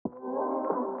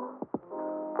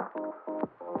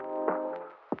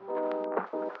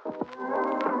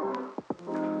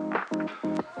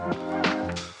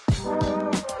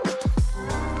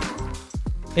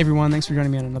Hey everyone, thanks for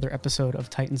joining me on another episode of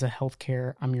Titans of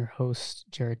Healthcare. I'm your host,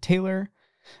 Jared Taylor.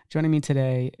 Joining me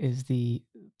today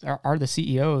are the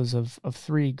CEOs of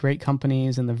three great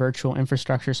companies in the virtual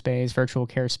infrastructure space, virtual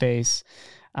care space.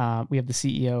 We have the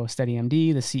CEO of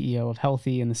SteadyMD, the CEO of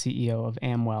Healthy, and the CEO of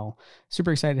Amwell.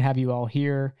 Super excited to have you all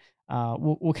here.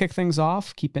 We'll kick things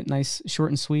off, keep it nice, short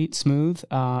and sweet, smooth,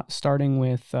 starting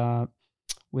with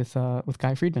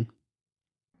Guy Friedman.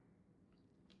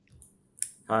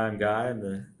 Hi, I'm Guy. I'm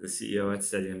the CEO at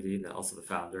SteadyMD and also the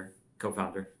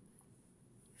co-founder.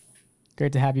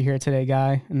 Great to have you here today,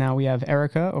 Guy. And now we have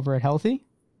Erica over at Healthy.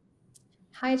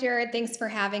 Hi, Jared. Thanks for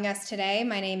having us today.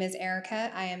 My name is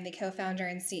Erica. I am the co-founder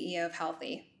and CEO of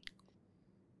Healthy.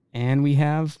 And we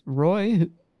have Roy.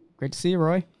 Great to see you,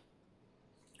 Roy.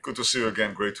 Good to see you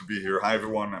again. Great to be here. Hi,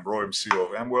 everyone. I'm Roy. I'm CEO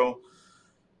of Amwell.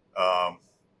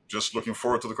 Just looking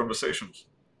forward to the conversations.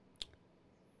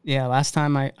 Yeah, last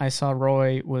time I saw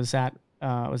Roy was at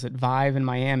Vive in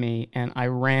Miami, and I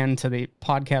ran to the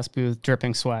podcast booth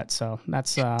dripping sweat. So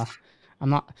that's I'm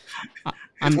not.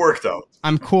 It worked out.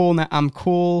 I'm cool. I'm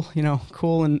cool.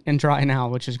 Cool and dry now,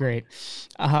 which is great.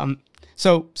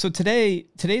 So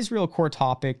today's real core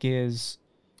topic is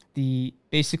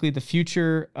basically the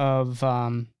future of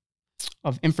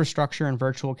infrastructure and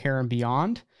virtual care and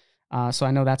beyond. So I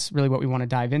know that's really what we want to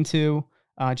dive into.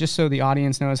 Just so the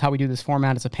audience knows how we do this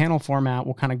format, it's a panel format.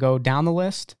 We'll kind of go down the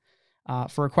list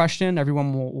for a question.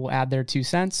 Everyone will add their 2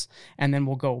 cents, and then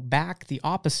we'll go back the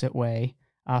opposite way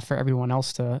for everyone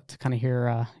else to kind of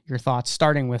hear your thoughts,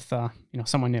 starting with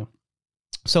someone new.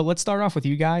 So let's start off with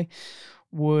you, Guy.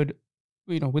 We'd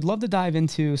love to dive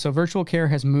into, so virtual care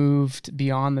has moved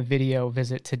beyond the video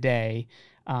visit today.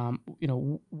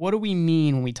 What do we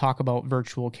mean when we talk about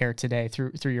virtual care today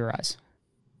through your eyes?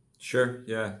 Sure.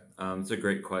 Yeah. It's a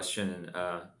great question. And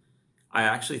I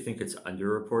actually think it's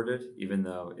underreported, even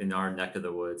though in our neck of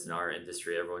the woods, in our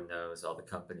industry, everyone knows all the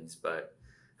companies, but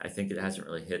I think it hasn't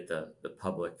really hit the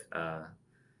public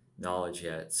knowledge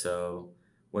yet. So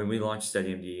when we launched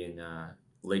SteadyMD in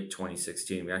late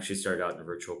 2016, we actually started out in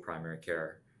virtual primary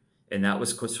care. And that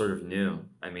was sort of new.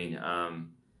 I mean,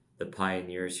 the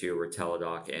pioneers here were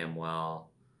Teladoc,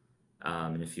 Amwell,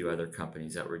 and a few other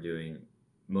companies that were doing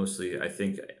mostly, I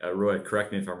think, Roy,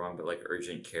 correct me if I'm wrong, but like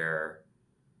urgent care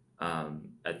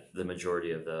at the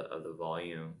majority of the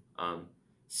volume.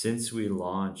 Since we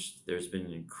launched, there's been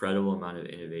an incredible amount of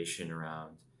innovation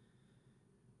around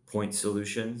point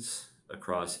solutions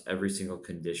across every single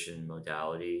condition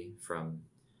modality, from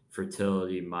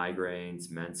fertility, migraines,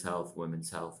 men's health,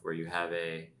 women's health, where you have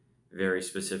a very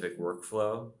specific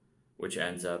workflow, which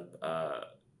ends up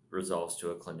resolves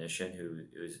to a clinician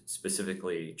who's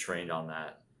specifically trained on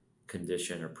that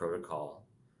condition or protocol.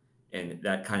 And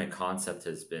that kind of concept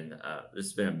has been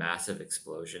there's been a massive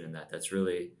explosion in that. That's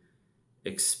really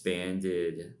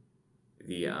expanded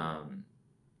the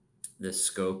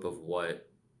scope of what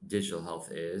digital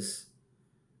health is,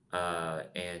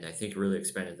 and I think really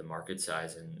expanded the market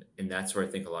size, and that's where I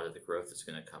think a lot of the growth is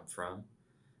going to come from.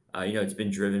 It's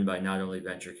been driven by not only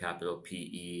venture capital,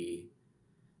 PE,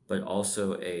 but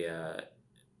also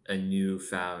a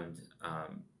newfound.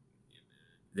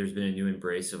 There's been a new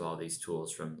embrace of all these tools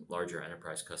from larger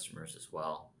enterprise customers as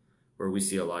well, where we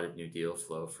see a lot of new deal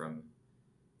flow from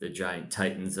the giant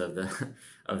titans of the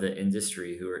of the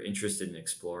industry who are interested in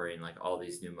exploring like all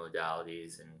these new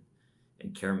modalities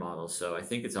and care models. So I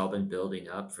think it's all been building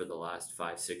up for the last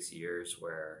 5-6 years,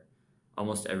 where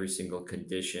almost every single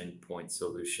condition point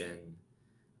solution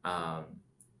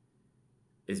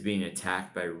is being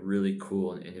attacked by really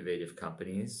cool and innovative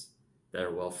companies that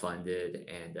are well funded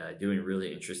and doing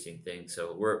really interesting things.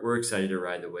 So we're excited to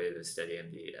ride the wave of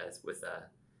SteadyMD with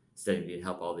SteadyMD and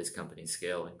help all these companies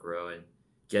scale and grow and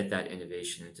get that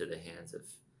innovation into the hands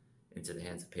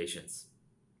of patients.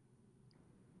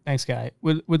 Thanks, Guy.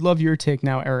 Would love your take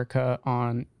now, Erica,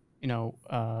 on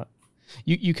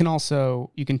you can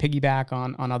piggyback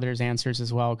on others' answers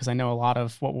as well, because I know a lot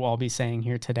of what we'll all be saying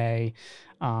here today,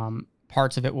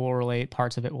 parts of it will relate,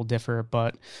 parts of it will differ,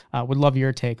 but would love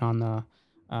your take on the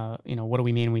what do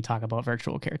we mean when we talk about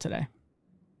virtual care today?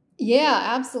 Yeah,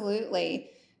 absolutely.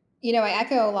 I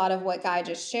echo a lot of what Guy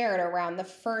just shared around the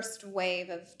first wave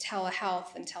of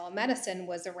telehealth and telemedicine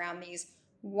was around these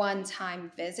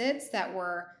one-time visits that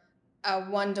were a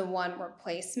one-to-one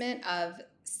replacement of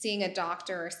seeing a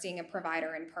doctor or seeing a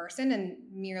provider in person and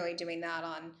merely doing that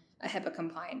on a HIPAA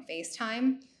compliant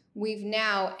FaceTime. We've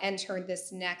now entered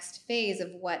this next phase of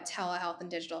what telehealth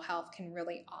and digital health can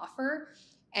really offer.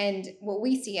 And what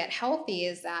we see at Healthy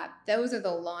is that those are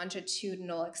the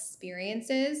longitudinal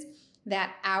experiences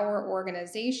that our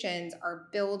organizations are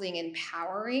building and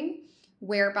powering,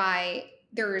 whereby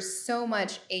there is so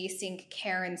much async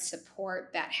care and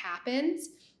support that happens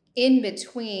in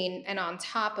between and on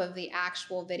top of the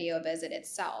actual video visit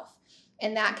itself.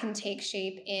 And that can take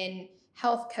shape in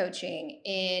health coaching,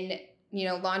 in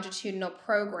longitudinal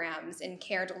programs, in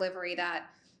care delivery that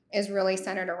is really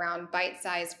centered around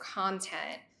bite-sized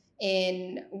content,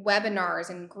 in webinars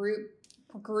and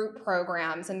group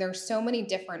programs. And there's so many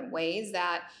different ways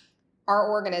that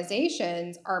our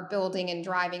organizations are building and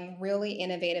driving really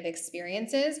innovative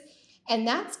experiences. And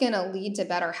that's going to lead to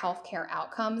better healthcare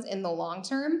outcomes in the long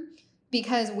term,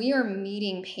 because we are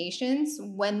meeting patients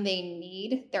when they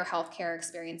need their healthcare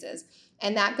experiences.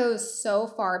 And that goes so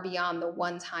far beyond the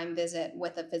one-time visit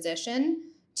with a physician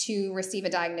to receive a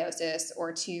diagnosis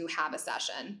or to have a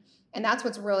session. And that's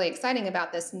what's really exciting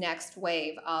about this next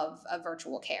wave of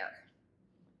virtual care.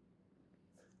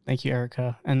 Thank you,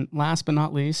 Erica. And last but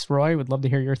not least, Roy, would love to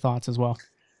hear your thoughts as well.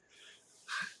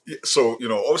 Yeah, so,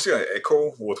 obviously I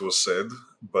echo what was said,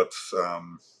 but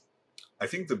I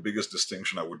think the biggest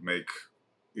distinction I would make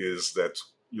is that,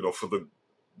 for the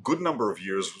good number of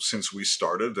years since we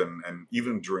started, and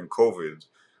even during COVID,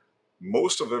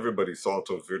 most of everybody thought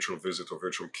of virtual visit or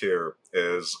virtual care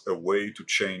as a way to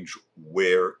change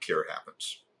where care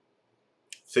happens.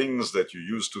 Things that you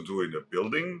used to do in a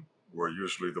building, where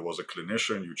usually there was a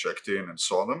clinician, you checked in and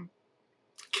saw them,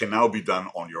 can now be done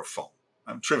on your phone.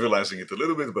 I'm trivializing it a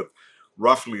little bit, but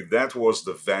roughly that was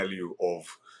the value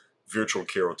of virtual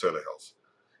care or telehealth.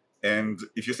 And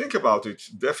if you think about it,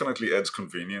 definitely adds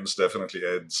convenience, definitely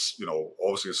adds,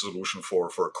 obviously a solution for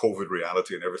a COVID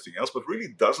reality and everything else, but really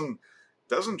doesn't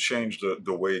change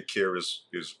the way care is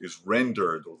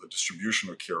rendered or the distribution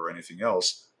of care or anything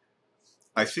else.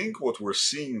 I think what we're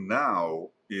seeing now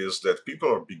is that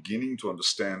people are beginning to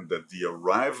understand that the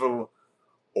arrival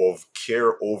of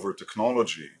care over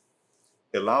technology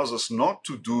allows us not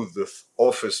to do the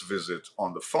office visit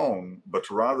on the phone, but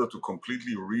rather to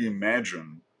completely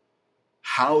reimagine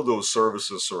how those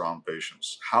services surround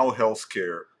patients, how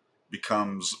healthcare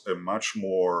becomes a much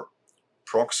more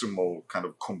proximal kind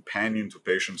of companion to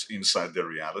patients inside their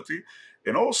reality,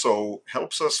 and also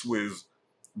helps us with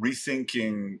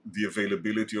rethinking the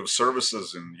availability of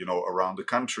services in, around the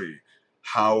country,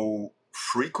 how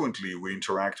frequently we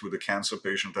interact with a cancer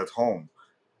patient at home,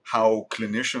 how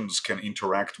clinicians can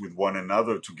interact with one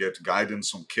another to get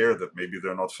guidance on care that maybe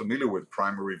they're not familiar with,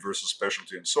 primary versus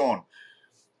specialty and so on.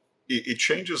 It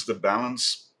changes the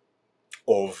balance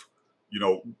of,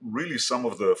 really some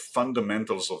of the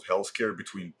fundamentals of healthcare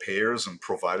between payers and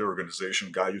provider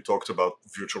organization. Guy, you talked about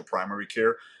virtual primary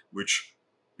care, which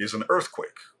is an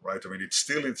earthquake, right? I mean, it's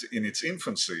still in its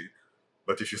infancy,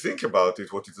 but if you think about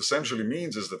it, what it essentially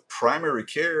means is that primary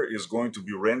care is going to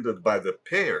be rendered by the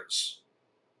payers.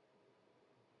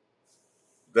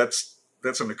 That's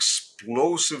an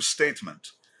explosive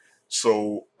statement.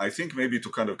 So I think maybe to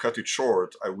kind of cut it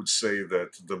short, I would say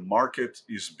that the market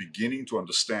is beginning to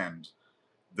understand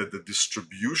that the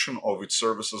distribution of its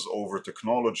services over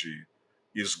technology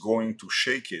is going to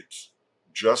shake it,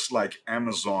 just like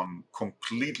Amazon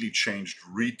completely changed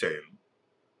retail,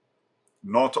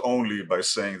 not only by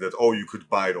saying that, oh, you could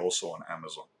buy it also on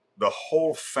Amazon. The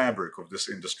whole fabric of this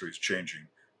industry is changing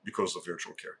because of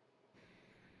virtual care.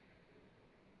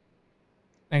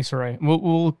 Thanks, Roy.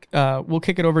 We'll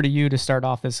kick it over to you to start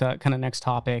off this kind of next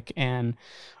topic, and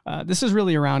this is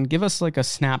really around, give us like a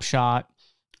snapshot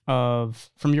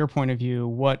of, from your point of view,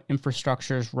 what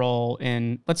infrastructure's role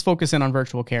in, let's focus in on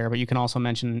virtual care, but you can also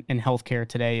mention in healthcare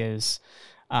today is.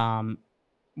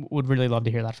 Would really love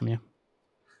to hear that from you.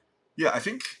 Yeah, I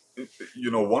think,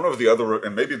 one of the other,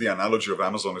 and maybe the analogy of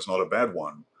Amazon is not a bad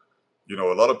one. A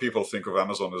lot of people think of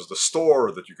Amazon as the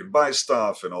store that you can buy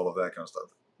stuff and all of that kind of stuff.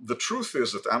 The truth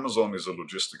is that Amazon is a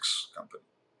logistics company,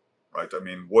 right? I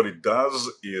mean, what it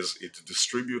does is it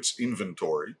distributes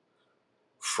inventory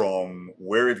from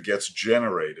where it gets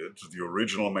generated, the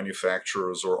original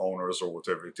manufacturers or owners or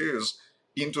whatever it is,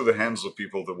 into the hands of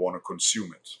people that want to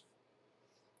consume it.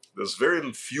 There's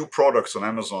very few products on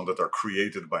Amazon that are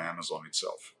created by Amazon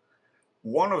itself.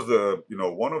 One of the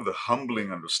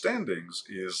humbling understandings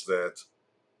is that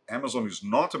Amazon is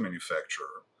not a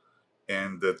manufacturer,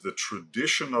 and that the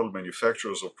traditional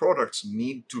manufacturers of products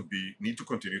need to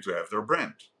continue to have their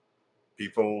brand.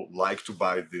 People like to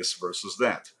buy this versus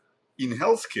that. In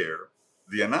healthcare,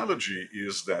 the analogy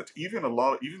is that even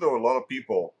though a lot of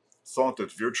people thought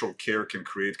that virtual care can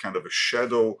create kind of a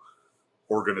shadow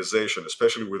organization,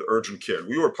 especially with urgent care,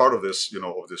 we were part of this,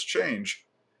 of this change.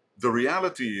 The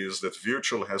reality is that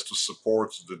virtual has to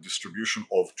support the distribution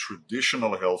of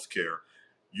traditional healthcare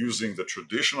using the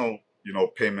traditional,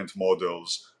 payment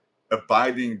models,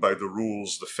 abiding by the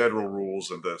rules, the federal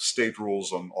rules and the state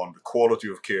rules on the quality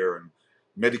of care and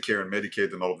Medicare and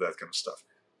Medicaid and all of that kind of stuff.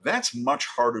 That's much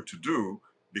harder to do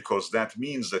because that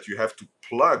means that you have to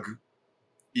plug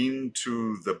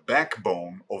into the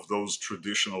backbone of those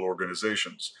traditional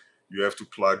organizations. You have to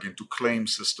plug into claim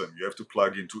system. You have to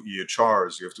plug into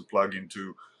EHRs. You have to plug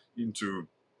into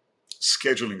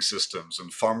scheduling systems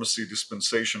and pharmacy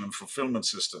dispensation and fulfillment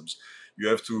systems. You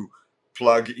have to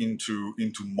plug into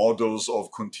models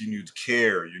of continued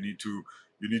care. You need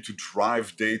to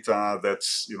drive data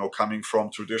that's coming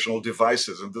from traditional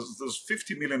devices. And there's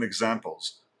 50 million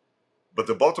examples. But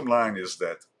the bottom line is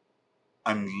that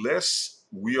unless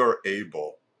we are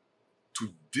able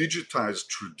to digitize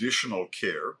traditional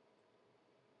care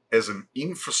as an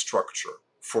infrastructure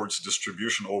for its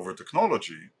distribution over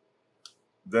technology,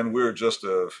 then we're just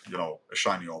a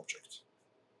shiny object.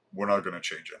 We're not going to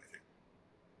change anything.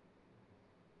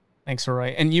 Thanks,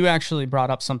 Roy. And you actually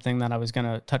brought up something that I was going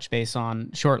to touch base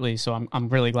on shortly, so I'm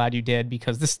really glad you did,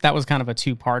 because that was kind of a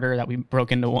two-parter that we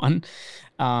broke into one.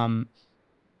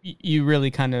 You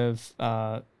really kind of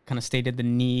stated the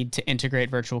need to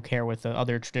integrate virtual care with the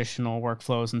other traditional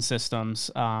workflows and systems,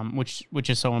 which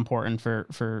is so important for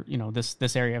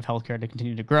this area of healthcare to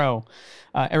continue to grow.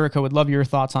 Erica, would love your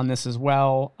thoughts on this as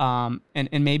well, and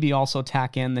maybe also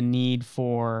tack in the need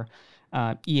for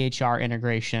EHR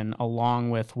integration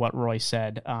along with what Roy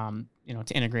said,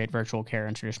 to integrate virtual care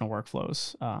and traditional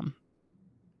workflows.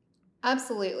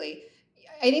 Absolutely.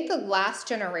 I think the last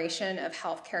generation of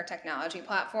healthcare technology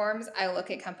platforms, I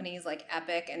look at companies like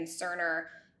Epic and Cerner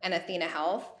and Athena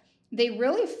Health, they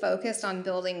really focused on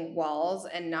building walls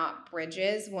and not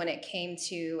bridges when it came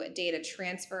to data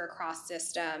transfer across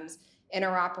systems,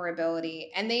 interoperability,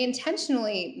 and they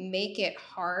intentionally make it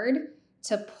hard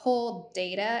to pull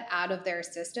data out of their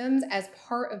systems as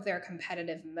part of their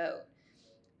competitive moat.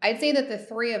 I'd say that the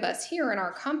three of us here in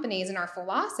our companies and our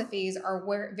philosophies are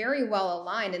very well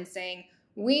aligned in saying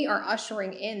we are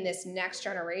ushering in this next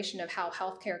generation of how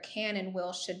healthcare can and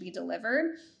should be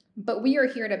delivered, but we are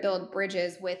here to build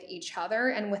bridges with each other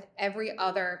and with every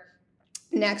other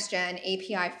next-gen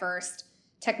API-first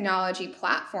technology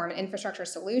platform and infrastructure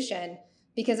solution,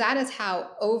 because that is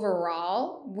how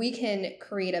overall we can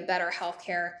create a better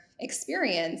healthcare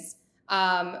experience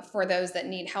for those that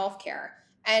need healthcare.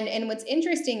 And what's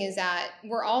interesting is that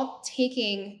we're all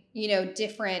taking,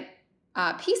 different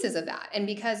pieces of that. And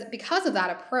because of that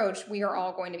approach, we are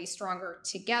all going to be stronger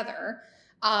together.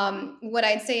 What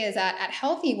I'd say is that at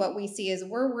Healthy, what we see is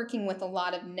we're working with a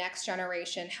lot of next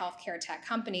generation healthcare tech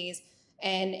companies.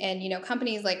 And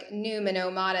companies like Noom and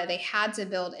Omada, they had to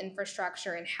build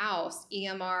infrastructure in-house,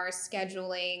 EMR,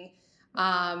 scheduling,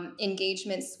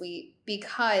 engagement suite,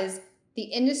 because the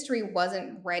industry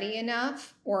wasn't ready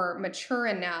enough or mature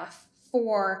enough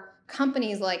for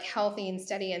companies like Healthy and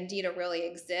SteadyMD to really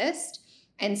exist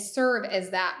and serve as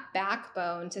that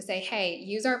backbone to say, hey,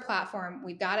 use our platform.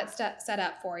 We've got it set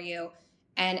up for you.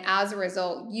 And as a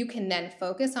result, you can then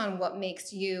focus on what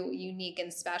makes you unique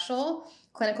and special,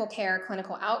 clinical care,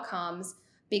 clinical outcomes,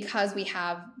 because we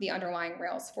have the underlying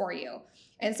rails for you.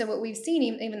 And so what we've seen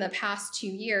even the past 2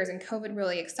 years, and COVID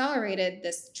really accelerated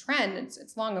this trend,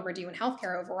 it's long overdue in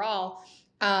healthcare overall,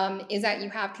 is that you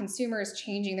have consumers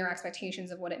changing their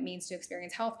expectations of what it means to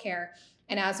experience healthcare.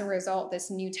 And as a result, this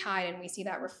new tide, and we see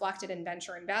that reflected in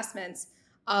venture investments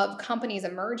of companies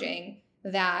emerging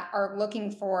that are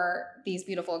looking for these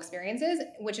beautiful experiences,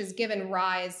 which has given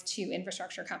rise to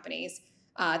infrastructure companies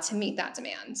to meet that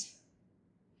demand.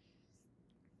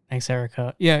 Thanks,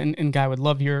 Erica. Yeah, and Guy, would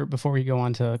love before we go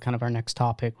on to kind of our next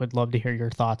topic, would love to hear your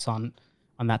thoughts on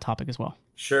that topic as well.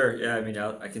 Sure. Yeah, I mean,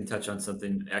 I can touch on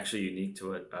something actually unique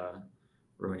to what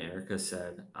Roy and Erica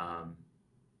said.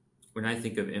 When I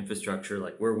think of infrastructure,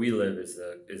 like where we live is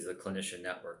the clinician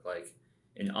network, like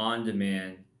an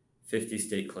on-demand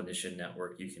 50-state clinician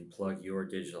network you can plug your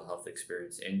digital health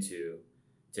experience into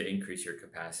to increase your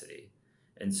capacity.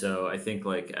 And so I think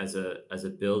like as a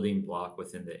building block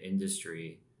within the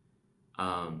industry,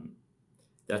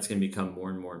 that's going to become more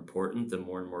and more important, the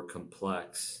more and more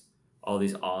complex all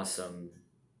these awesome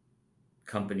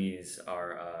companies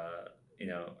are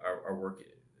working.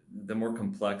 The more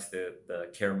complex the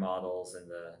care models and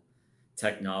the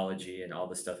technology and all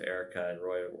the stuff Erica and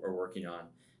Roy are working on,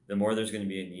 the more there's going to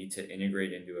be a need to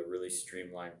integrate into a really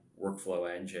streamlined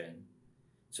workflow engine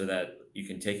so that you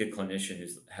can take a clinician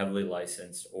who's heavily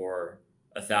licensed or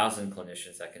 1,000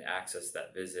 clinicians that can access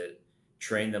that visit,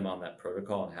 train them on that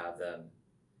protocol and have them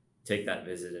take that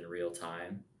visit in real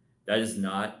time. That is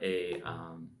not a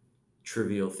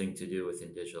trivial thing to do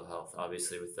within digital health.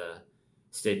 Obviously with the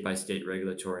state by state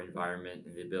regulatory environment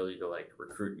and the ability to like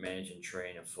recruit, manage, and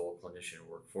train a full clinician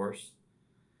workforce.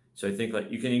 So I think like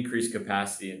you can increase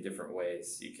capacity in different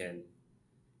ways. You can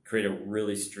create a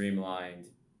really streamlined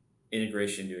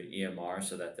integration to an EMR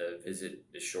so that the visit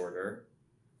is shorter.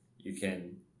 You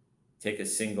can take a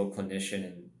single clinician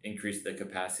and increase the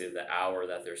capacity of the hour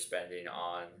that they're spending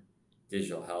on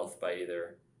digital health by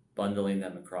either bundling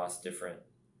them across different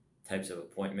types of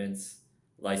appointments,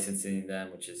 licensing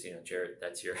them, which is, Jared,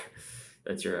 that's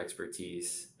your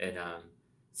expertise, and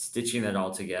stitching that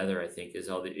all together. I think is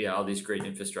all these great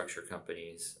infrastructure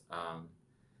companies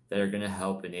that are going to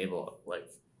help enable like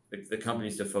the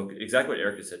companies to focus exactly what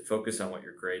Erica said. Focus on what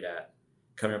you're great at,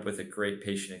 coming up with a great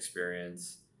patient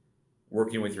experience,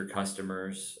 working with your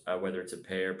customers, whether it's a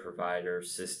payer, provider,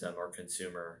 system, or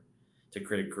consumer, to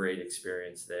create a great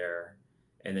experience there,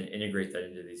 and then integrate that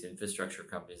into these infrastructure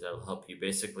companies that will help you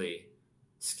basically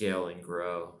scale and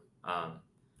grow.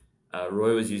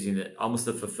 Roy was using almost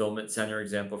the fulfillment center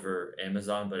example for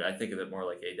Amazon, but I think of it more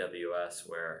like AWS,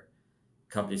 where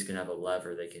companies can have a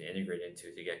lever they can integrate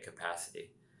into to get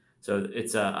capacity. So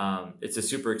it's a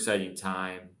super exciting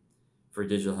time for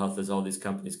digital health as all these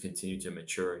companies continue to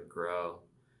mature and grow.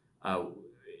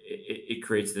 It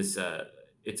creates this.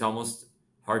 It's almost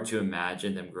hard to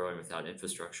imagine them growing without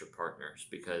infrastructure partners,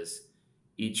 because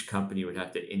each company would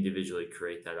have to individually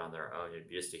create that on their own. It'd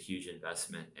be just a huge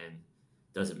investment and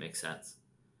doesn't make sense.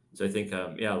 So I think,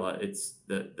 it's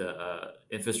the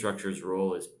infrastructure's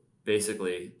role is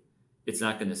basically it's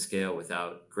not going to scale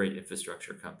without great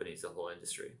infrastructure companies, the whole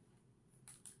industry.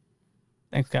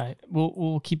 Thanks, Guy.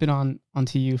 We'll keep it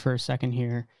onto you for a second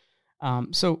here.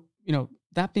 So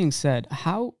that being said,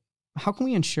 how can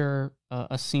we ensure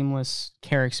a seamless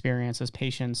care experience as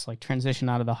patients like transition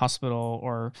out of the hospital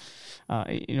or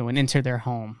and into their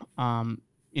home?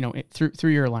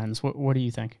 Through your lens, what do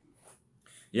you think?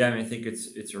 Yeah, I think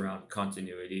it's around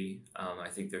continuity. I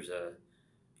think there's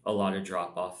a lot of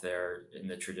drop off there in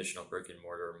the traditional brick and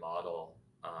mortar model.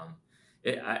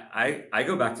 I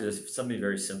go back to something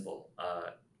very simple,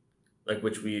 like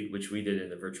which we did in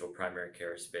the virtual primary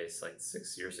care space like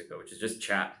 6 years ago, which is just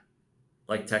chat,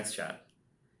 like text chat.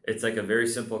 It's like a very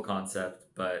simple concept,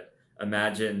 but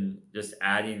imagine just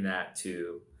adding that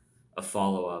to a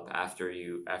follow up after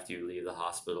you leave the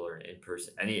hospital or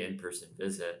any in person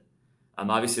visit.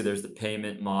 Obviously, there's the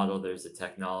payment model, there's the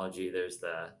technology, there's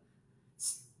the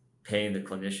paying the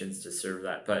clinicians to serve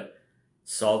that, but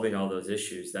solving all those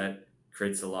issues, that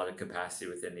creates a lot of capacity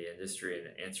within the industry and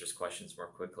answers questions more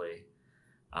quickly,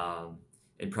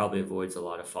 and probably avoids a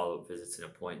lot of follow-up visits and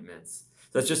appointments.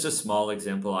 So that's just a small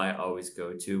example I always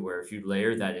go to, where if you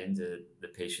layer that into the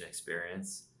patient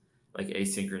experience, like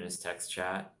asynchronous text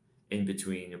chat in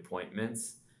between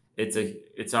appointments,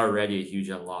 it's already a huge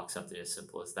unlock, something as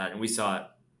simple as that. And we saw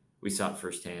it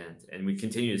firsthand, and we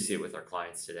continue to see it with our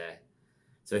clients today.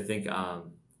 So I think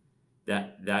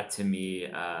that to me,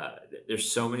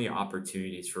 there's so many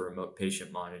opportunities for remote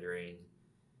patient monitoring,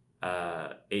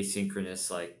 asynchronous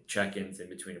like check-ins in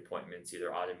between appointments,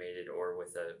 either automated or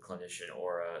with a clinician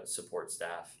or a support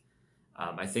staff.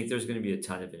 I think there's going to be a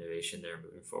ton of innovation there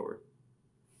moving forward.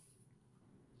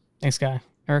 Thanks, Guy.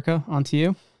 Erica, on to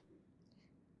you.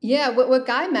 Yeah, what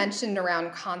Guy mentioned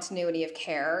around continuity of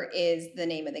care is the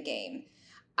name of the game.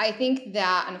 I think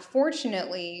that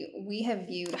unfortunately we have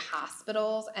viewed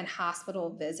hospitals and hospital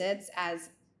visits as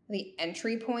the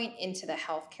entry point into the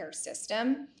healthcare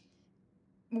system.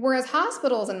 Whereas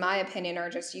hospitals, in my opinion, are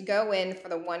just you go in for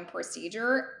the one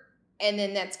procedure and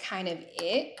then that's kind of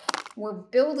it. We're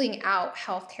building out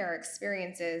healthcare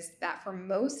experiences that for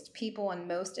most people and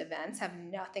most events have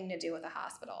nothing to do with a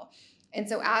hospital. And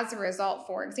so as a result,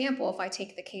 for example, if I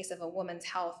take the case of a women's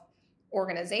health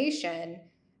organization,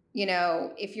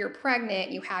 if you're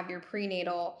pregnant, you have your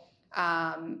prenatal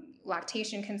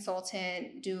lactation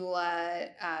consultant, doula,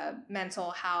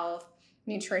 mental health,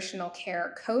 nutritional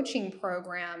care, coaching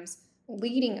programs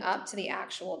leading up to the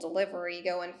actual delivery. You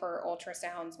go in for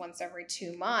ultrasounds once every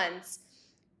 2 months,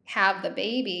 have the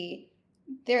baby.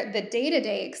 The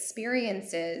day-to-day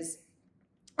experiences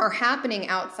are happening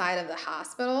outside of the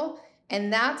hospital,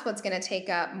 and that's what's going to take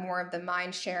up more of the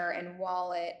mind share and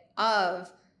wallet of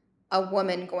a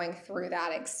woman going through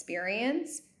that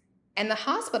experience. And the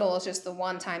hospital is just the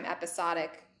one-time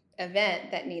episodic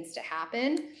event that needs to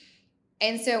happen.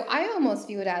 And so I almost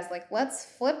view it as like, let's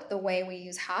flip the way we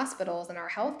use hospitals in our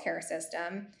healthcare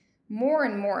system. More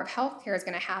and more of healthcare is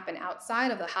going to happen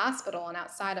outside of the hospital and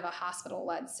outside of a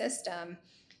hospital-led system.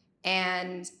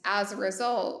 And as a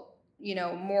result,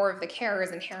 more of the care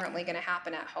is inherently going to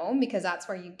happen at home, because that's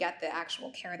where you get the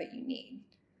actual care that you need.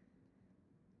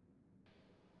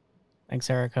 Thanks,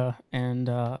 Erica. And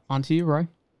on to you, Roy.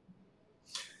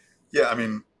 Yeah, I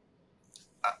mean,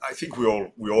 I think we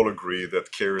all agree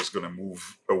that care is going to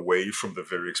move away from the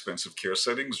very expensive care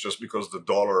settings just because the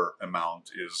dollar amount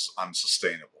is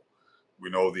unsustainable. We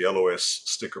know the LOS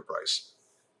sticker price.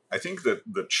 I think that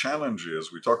the challenge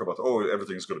is we talk about, oh,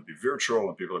 everything's going to be virtual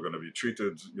and people are going to be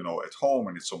treated, at home,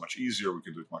 and it's so much easier. We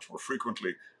can do it much more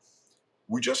frequently.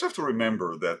 We just have to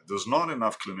remember that there's not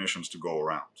enough clinicians to go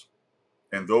around,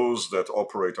 and those that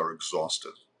operate are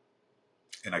exhausted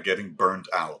and are getting burned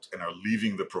out and are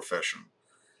leaving the profession.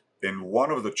 And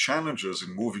one of the challenges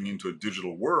in moving into a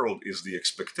digital world is the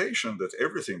expectation that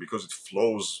everything, because it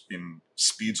flows in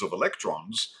speeds of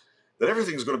electrons, that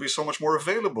everything is going to be so much more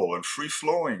available and free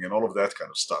flowing and all of that kind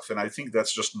of stuff. And I think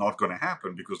that's just not going to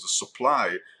happen because the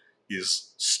supply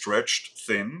is stretched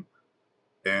thin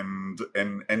and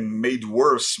made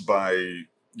worse by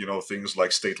things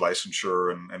like state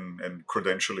licensure and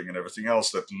credentialing and everything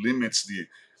else that limits the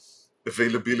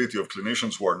availability of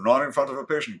clinicians who are not in front of a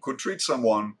patient, could treat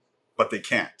someone, but they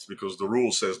can't because the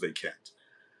rule says they can't.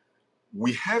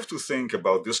 We have to think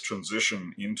about this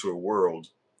transition into a world.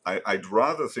 I'd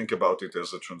rather think about it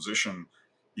as a transition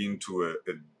into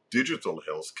a digital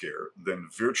healthcare than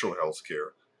virtual healthcare,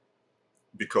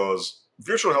 because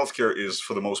virtual healthcare is,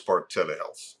 for the most part,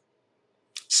 telehealth,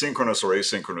 synchronous or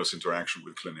asynchronous interaction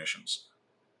with clinicians.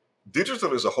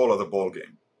 Digital is a whole other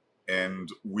ballgame. And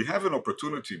we have an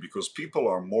opportunity because people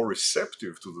are more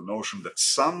receptive to the notion that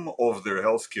some of their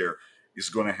healthcare is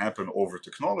going to happen over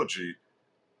technology.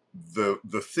 The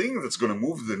thing that's going to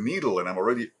move the needle, and I'm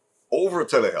already over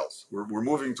telehealth, we're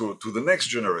moving to the next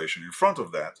generation in front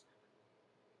of that,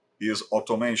 is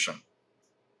automation,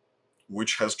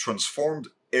 which has transformed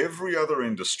every other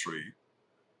industry,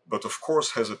 but of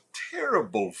course has a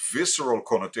terrible visceral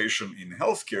connotation in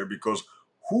healthcare because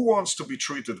who wants to be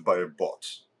treated by a bot?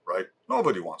 Right?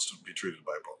 Nobody wants to be treated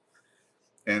by a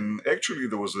bot. And actually,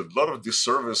 there was a lot of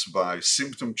disservice by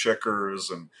symptom checkers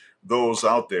and those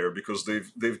out there because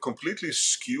they've completely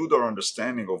skewed our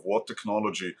understanding of what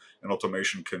technology and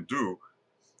automation can do.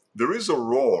 There is a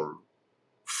role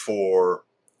for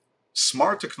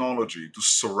smart technology to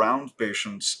surround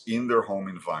patients in their home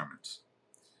environment,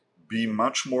 be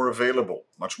much more available,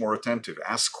 much more attentive,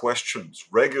 ask questions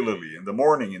regularly in the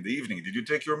morning, in the evening. Did you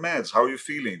take your meds? How are you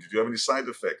feeling? Did you have any side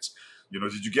effects?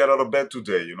 Did you get out of bed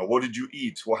today? What did you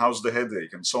eat? Well, how's the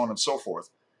headache? And so on and so forth.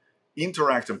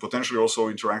 Interact and potentially also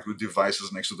interact with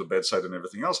devices next to the bedside and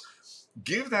everything else.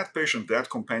 Give that patient that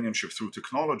companionship through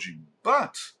technology,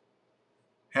 but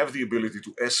have the ability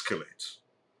to escalate.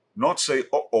 Not say,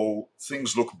 uh-oh,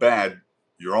 things look bad.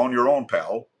 You're on your own,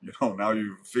 pal. Now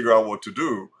you figure out what to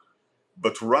do.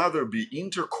 But rather be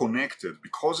interconnected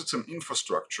because it's an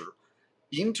infrastructure,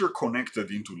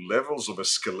 interconnected into levels of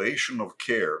escalation of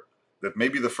care that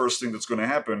maybe the first thing that's going to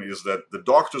happen is that the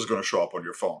doctor's going to show up on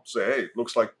your phone, say, hey,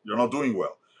 looks like you're not doing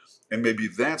well. And maybe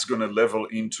that's going to level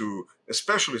into a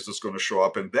specialist that's going to show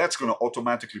up, and that's going to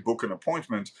automatically book an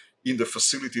appointment in the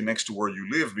facility next to where you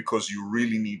live because you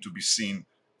really need to be seen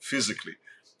physically.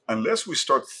 Unless we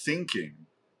start thinking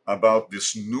about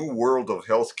this new world of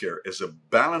healthcare as a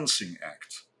balancing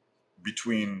act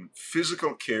between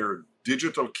physical care,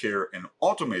 digital care, and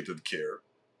automated care,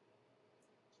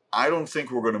 I don't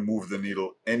think we're going to move the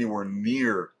needle anywhere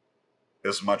near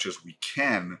as much as we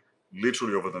can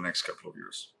literally over the next couple of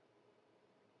years.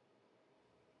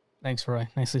 Thanks, Roy.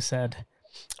 Nicely said.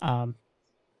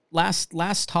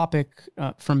 Last topic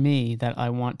from me that I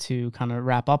want to kind of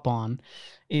wrap up on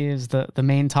is the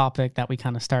main topic that we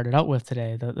kind of started out with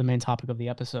today, the main topic of the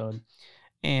episode.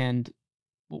 And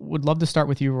would love to start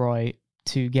with you, Roy,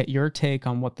 to get your take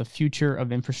on what the future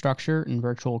of infrastructure and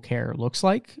virtual care looks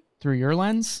like through your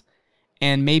lens,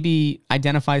 and maybe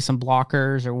identify some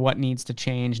blockers or what needs to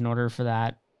change in order for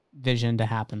that vision to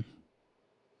happen.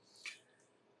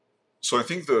 So I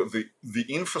think the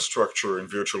infrastructure in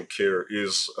virtual care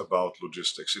is about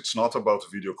logistics. It's not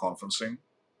about video conferencing,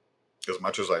 as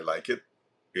much as I like it.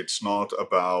 It's not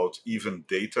about even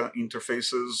data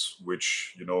interfaces,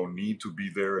 which need to be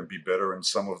there and be better. And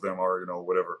some of them are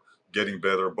getting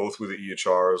better, both with the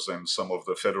EHRs and some of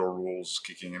the federal rules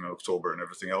kicking in October and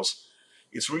everything else.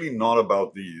 It's really not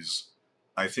about these.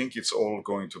 I think it's all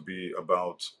going to be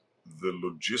about the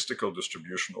logistical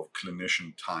distribution of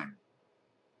clinician time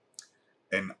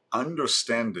and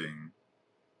understanding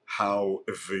how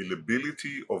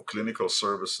availability of clinical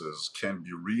services can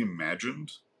be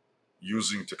reimagined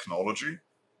using technology,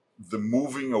 the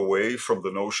moving away from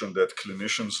the notion that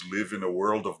clinicians live in a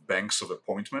world of banks of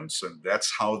appointments and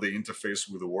that's how they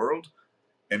interface with the world,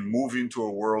 and move into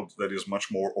a world that is much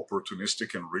more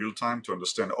opportunistic and real time to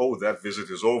understand, oh, that visit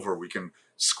is over. We can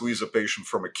squeeze a patient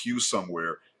from a queue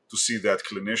somewhere to see that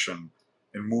clinician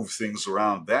and move things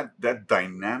around. That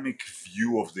dynamic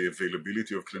view of the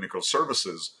availability of clinical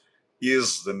services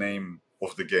is the name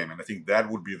of the game. And I think that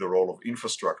would be the role of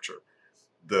infrastructure.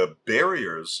 The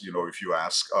barriers, if you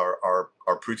ask, are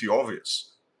pretty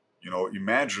obvious.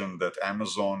 Imagine that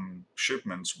Amazon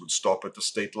shipments would stop at the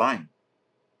state line,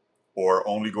 or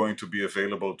only going to be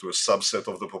available to a subset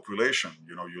of the population.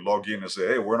 You log in and say,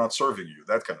 hey, we're not serving you,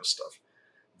 that kind of stuff.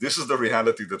 This is the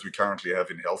reality that we currently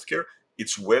have in healthcare.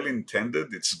 It's well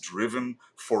intended. It's driven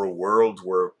for a world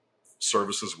where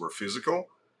services were physical.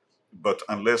 But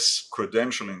unless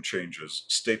credentialing changes,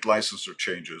 state licensure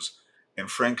changes, and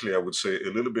frankly, I would say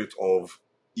a little bit of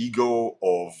ego,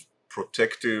 of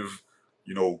protective,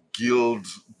 guild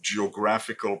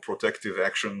geographical protective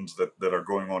actions that are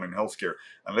going on in healthcare,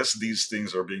 unless these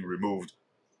things are being removed,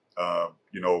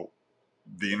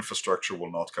 the infrastructure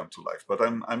will not come to life. But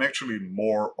I'm actually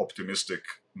more optimistic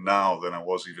now than I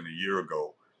was even a year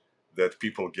ago that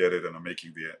people get it and are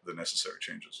making the necessary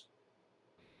changes.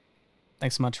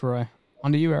 Thanks so much, Roy.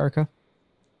 On to you, Erica.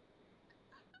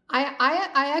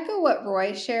 I echo what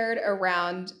Roy shared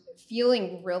around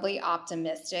feeling really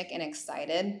optimistic and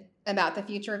excited about the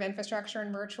future of infrastructure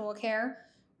and virtual care.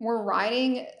 We're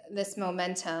riding this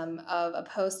momentum of a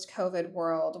post-COVID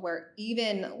world where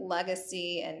even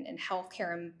legacy and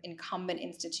healthcare incumbent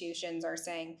institutions are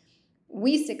saying,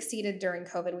 we succeeded during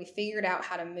COVID. We figured out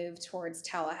how to move towards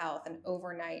telehealth and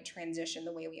overnight transition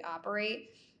the way we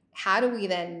operate. How do we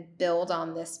then build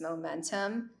on this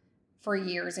momentum for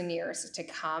years and years to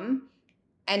come?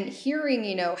 And hearing,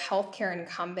 healthcare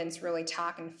incumbents really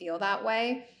talk and feel that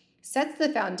way sets the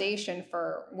foundation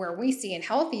for where we see in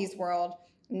Healthy's world,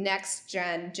 next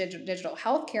gen digital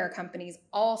healthcare companies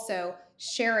also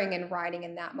sharing and riding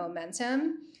in that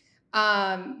momentum.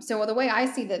 So the way I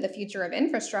see the future of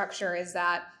infrastructure is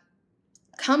that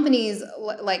companies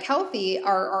like Healthy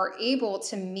are able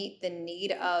to meet the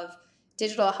need of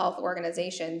digital health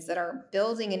organizations that are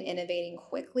building and innovating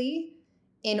quickly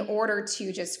in order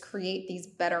to just create these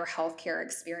better healthcare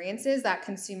experiences that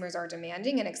consumers are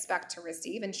demanding and expect to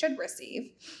receive and should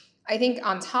receive. I think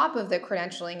on top of the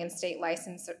credentialing and state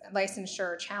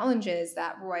licensure challenges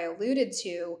that Roy alluded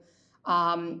to,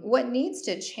 what needs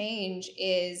to change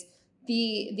is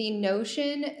the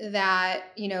notion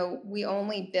that, we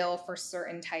only bill for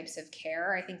certain types of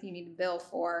care. I think you need to bill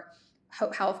for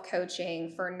health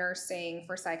coaching, for nursing,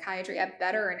 for psychiatry at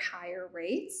better and higher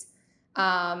rates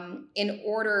in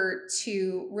order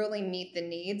to really meet the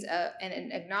needs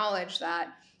and acknowledge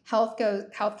that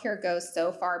healthcare goes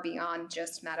so far beyond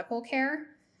just medical care,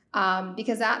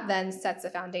 because that then sets a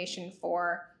foundation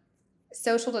for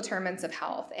social determinants of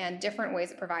health and different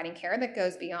ways of providing care that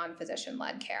goes beyond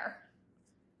physician-led care.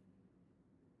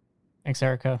 Thanks,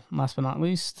 Erica. Last but not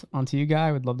least, on to you, Guy.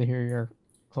 I would love to hear your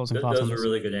closing thoughts on this. Those are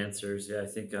really good answers. Yeah, I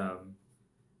think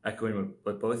echoing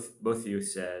what both of you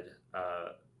said,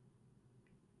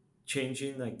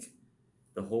 changing like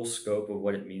the whole scope of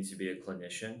what it means to be a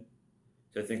clinician.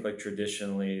 So I think like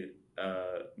traditionally,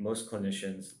 most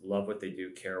clinicians love what they do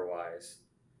care-wise,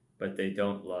 but they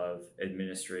don't love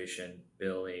administration,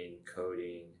 billing,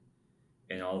 coding,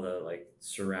 and all the like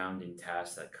surrounding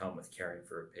tasks that come with caring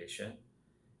for a patient.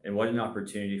 And what an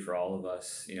opportunity for all of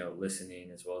us,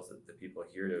 listening as well as the people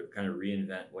here to kind of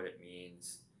reinvent what it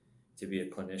means to be a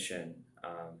clinician,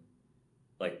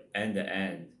 like end to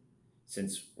end,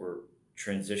 since we're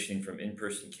transitioning from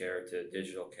in-person care to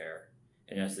digital care.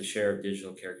 And as the share of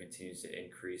digital care continues to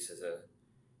increase as a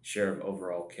share of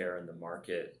overall care in the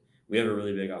market, we have a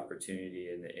really big opportunity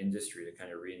in the industry to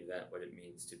kind of reinvent what it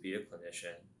means to be a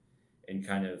clinician and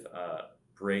kind of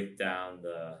break down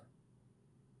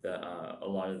a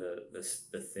lot of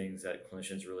the things that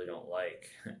clinicians really don't like,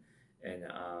 and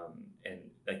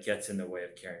that gets in the way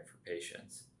of caring for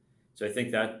patients. So I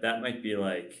think that might be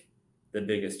like the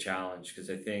biggest challenge, because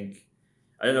I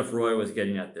don't know if Roy was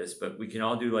getting at this, but we can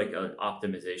all do like an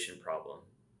optimization problem.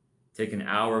 Take an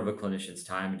hour of a clinician's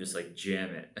time and just like jam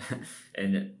it,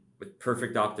 and with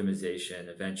perfect optimization,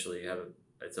 eventually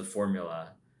it's a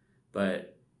formula,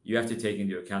 but you have to take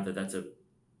into account that that's a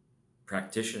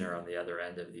practitioner on the other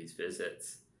end of these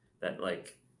visits, that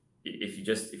like if you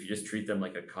just treat them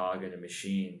like a cog in a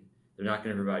machine, they're not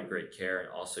going to provide great care, and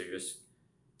also you're just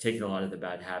taking a lot of the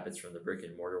bad habits from the brick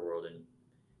and mortar world and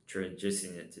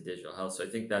transitioning it to digital health. So I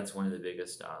think that's one of the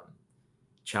biggest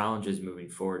challenges moving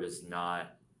forward, is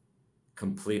not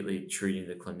completely treating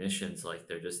the clinicians like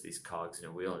they're just these cogs in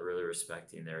a wheel, and really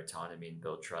respecting their autonomy and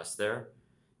build trust there,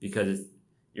 because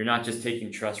you're not just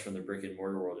taking trust from the brick and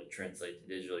mortar world and translate to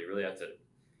digital. You really have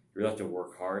to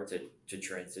work hard to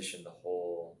transition the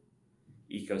whole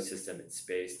ecosystem and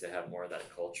space to have more of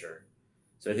that culture.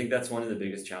 So I think that's one of the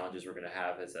biggest challenges we're going to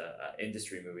have as a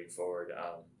industry moving forward.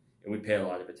 And we pay a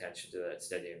lot of attention to that at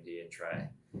SteadyMD and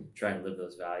try and live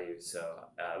those values. So,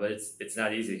 but it's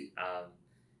not easy,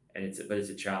 and it's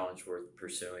a challenge worth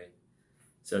pursuing.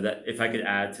 So that if I could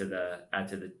add to the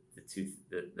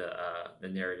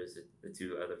narratives that the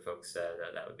two other folks said,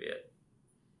 that would be it.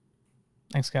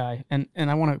 Thanks, Guy. And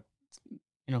I want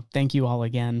to, thank you all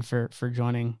again for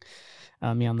joining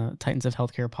me on the Titans of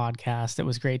Healthcare podcast. It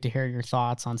was great to hear your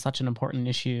thoughts on such an important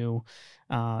issue,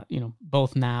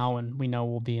 both now and we know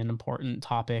will be an important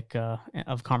topic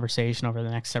of conversation over the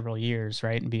next several years,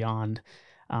 right, and beyond.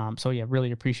 So yeah,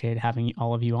 really appreciate having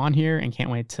all of you on here and can't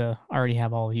wait to already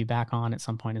have all of you back on at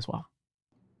some point as well.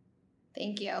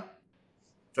 Thank you.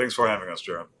 Thanks for having us,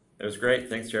 Jared. It was great.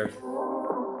 Thanks, Jared.